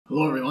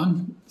Hello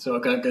everyone. So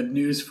I've got good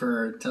news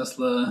for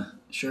Tesla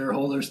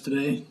shareholders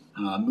today.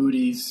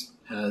 Moody's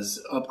has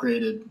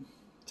upgraded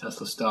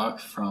Tesla stock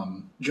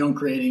from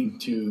junk rating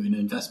to an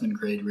investment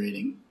grade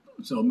rating.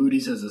 So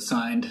Moody's has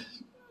assigned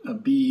a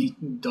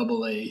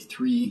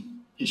Baa3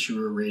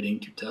 issuer rating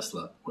to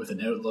Tesla with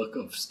an outlook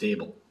of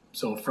stable.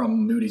 So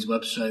from Moody's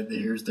website,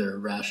 here's their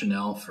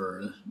rationale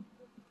for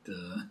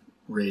the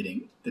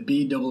rating. The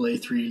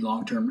Baa3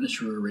 long-term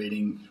issuer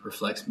rating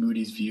reflects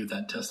Moody's view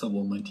that Tesla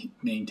will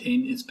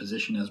maintain its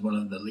position as one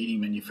of the leading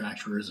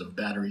manufacturers of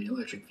battery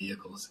electric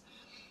vehicles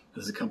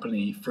as the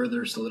company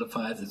further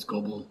solidifies its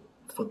global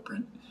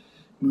footprint.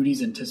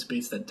 Moody's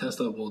anticipates that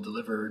Tesla will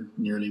deliver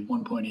nearly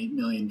 1.8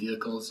 million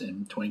vehicles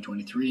in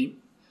 2023,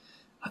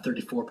 a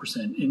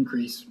 34%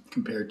 increase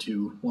compared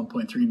to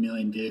 1.3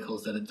 million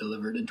vehicles that it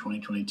delivered in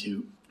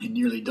 2022, and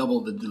nearly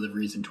double the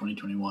deliveries in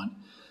 2021.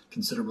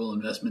 Considerable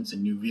investments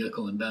in new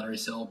vehicle and battery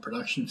cell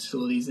production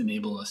facilities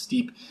enable a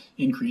steep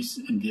increase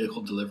in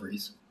vehicle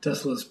deliveries.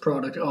 Tesla's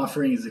product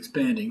offering is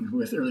expanding,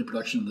 with early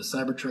production of the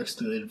Cybertruck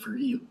slated for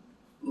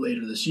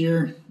later this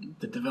year.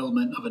 The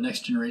development of a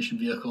next-generation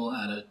vehicle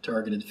at a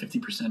targeted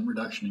 50%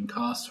 reduction in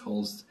costs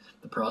holds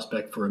the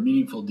prospect for a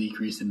meaningful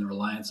decrease in the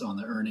reliance on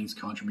the earnings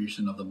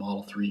contribution of the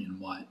Model 3 and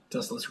Y.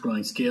 Tesla's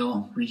growing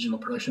scale, regional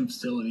production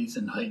facilities,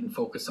 and heightened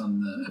focus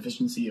on the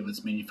efficiency of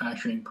its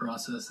manufacturing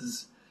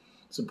processes,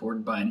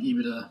 supported by an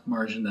EBITDA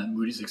margin that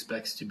Moody's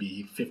expects to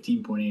be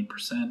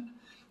 15.8%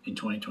 in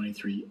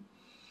 2023.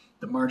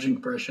 The margin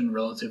compression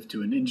relative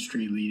to an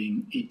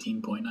industry-leading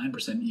 18.9%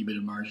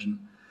 EBITDA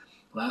margin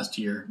last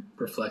year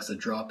reflects a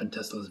drop in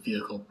Tesla's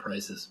vehicle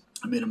prices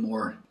amid a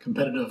more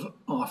competitive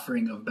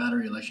offering of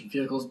battery electric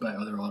vehicles by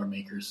other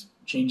automakers,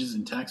 changes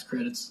in tax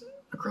credits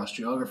across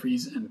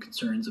geographies, and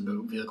concerns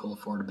about vehicle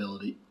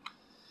affordability.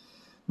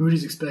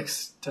 Moody's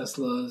expects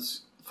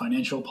Tesla's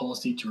financial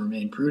policy to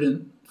remain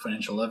prudent.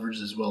 Financial leverage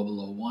is well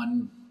below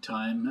 1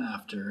 time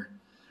after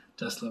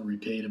Tesla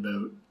repaid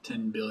about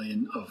 $10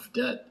 billion of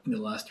debt in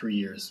the last 3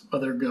 years.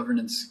 Other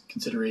governance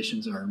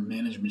considerations are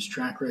management's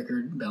track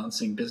record,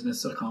 balancing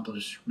business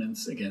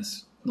accomplishments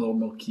against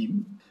notable key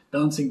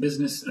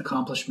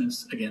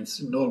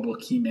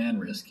man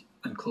risk,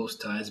 and close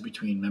ties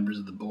between members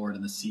of the board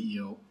and the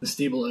CEO. The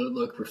stable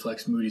outlook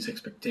reflects Moody's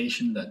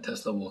expectation that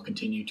Tesla will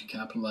continue to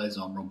capitalize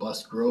on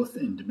robust growth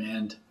in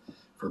demand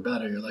for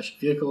battery electric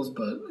vehicles,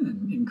 but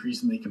an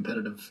increasingly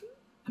competitive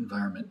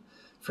environment.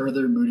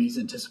 Further, Moody's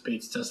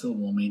anticipates Tesla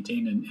will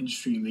maintain an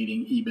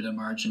industry-leading EBITDA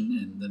margin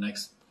in the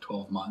next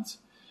 12 months,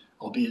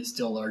 albeit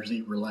still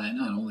largely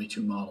reliant on only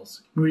 2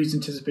 models. Moody's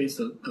anticipates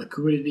that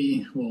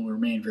liquidity will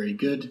remain very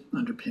good,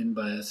 underpinned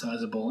by a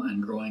sizable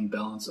and growing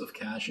balance of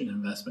cash and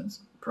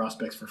investments,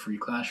 prospects for free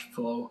cash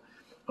flow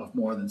of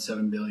more than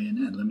 $7 billion,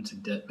 and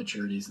limited debt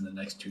maturities in the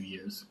next 2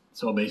 years.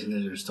 So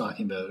basically, they're just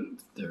talking about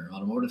their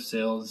automotive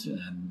sales,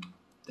 and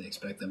they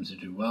expect them to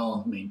do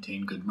well,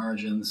 maintain good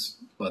margins,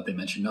 but they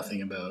mention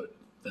nothing about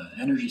the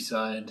energy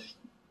side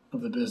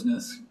of the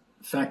business,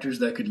 factors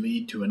that could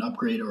lead to an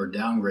upgrade or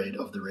downgrade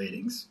of the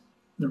ratings.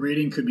 The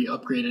rating could be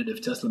upgraded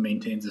if Tesla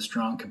maintains a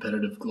strong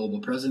competitive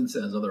global presence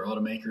as other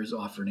automakers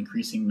offer an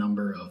increasing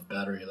number of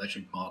battery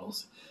electric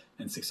models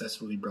and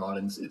successfully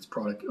broadens its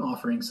product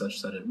offering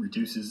such that it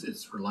reduces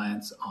its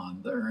reliance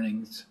on the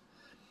earnings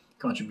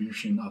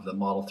contribution of the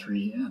Model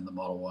 3 and the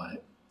Model Y.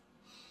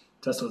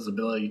 Tesla's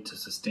ability to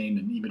sustain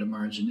an EBITDA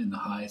margin in the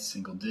high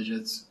single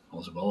digits,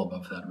 also well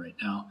above that right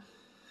now,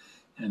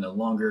 and a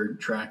longer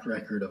track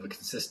record of a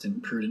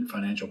consistent, prudent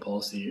financial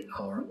policy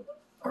are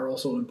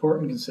also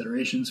important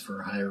considerations for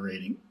a higher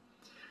rating.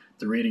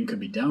 The rating could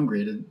be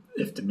downgraded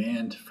if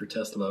demand for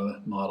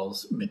Tesla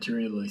models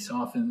materially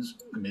softens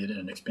amid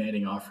an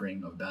expanding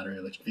offering of battery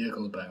electric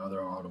vehicles by other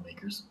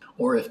automakers,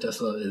 or if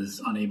Tesla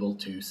is unable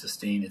to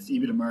sustain its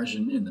EBITDA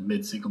margin in the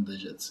mid-single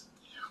digits.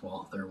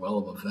 Well, they're well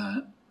above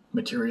that.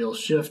 Material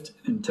shift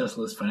in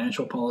Tesla's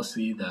financial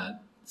policy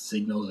that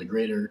signals a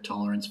greater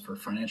tolerance for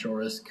financial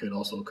risk could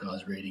also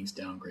cause ratings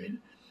downgrade,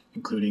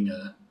 including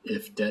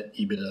if debt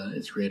EBITDA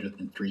is greater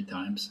than 3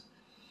 times,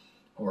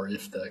 or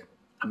if the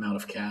amount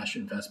of cash,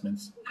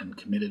 investments, and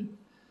committed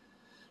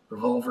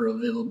revolver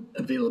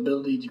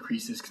availability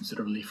decreases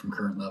considerably from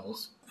current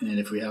levels. And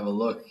if we have a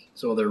look,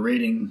 so their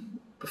rating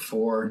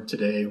before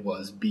today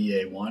was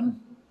Ba1,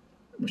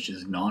 which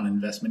is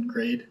non-investment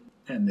grade,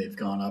 and they've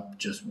gone up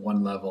just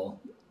 1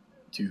 level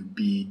to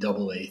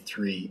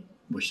Baa3,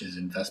 which is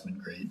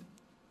investment grade,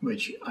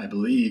 which I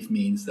believe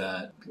means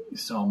that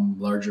some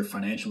larger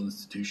financial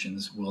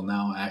institutions will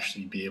now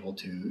actually be able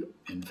to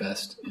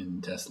invest in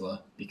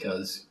Tesla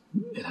because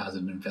it has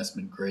an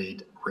investment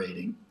grade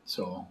rating.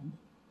 So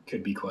it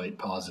could be quite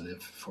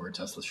positive for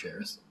Tesla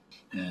shares.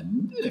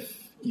 And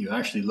if you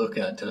actually look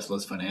at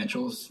Tesla's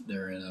financials,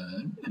 they're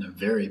in a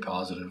very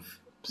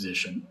positive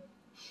position.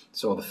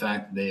 So the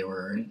fact that they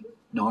were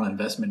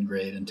non-investment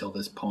grade until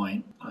this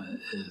point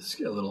is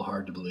a little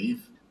hard to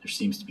believe. There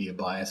seems to be a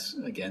bias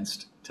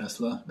against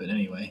Tesla, but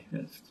anyway,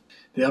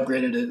 they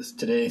upgraded it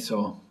today,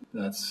 so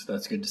that's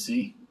good to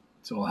see.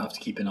 So I'll have to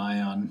keep an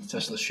eye on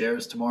Tesla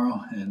shares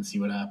tomorrow and see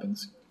what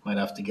happens. Might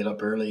have to get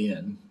up early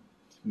and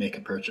make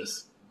a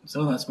purchase.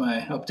 So that's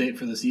my update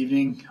for this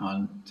evening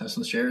on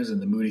Tesla shares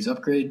and the Moody's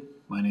upgrade.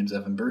 My name's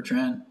Evan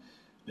Bertrand.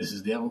 This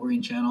is the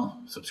Evergreen channel.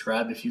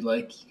 Subscribe if you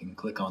like. You can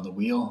click on the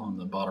wheel on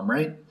the bottom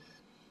right.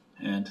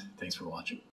 And thanks for watching.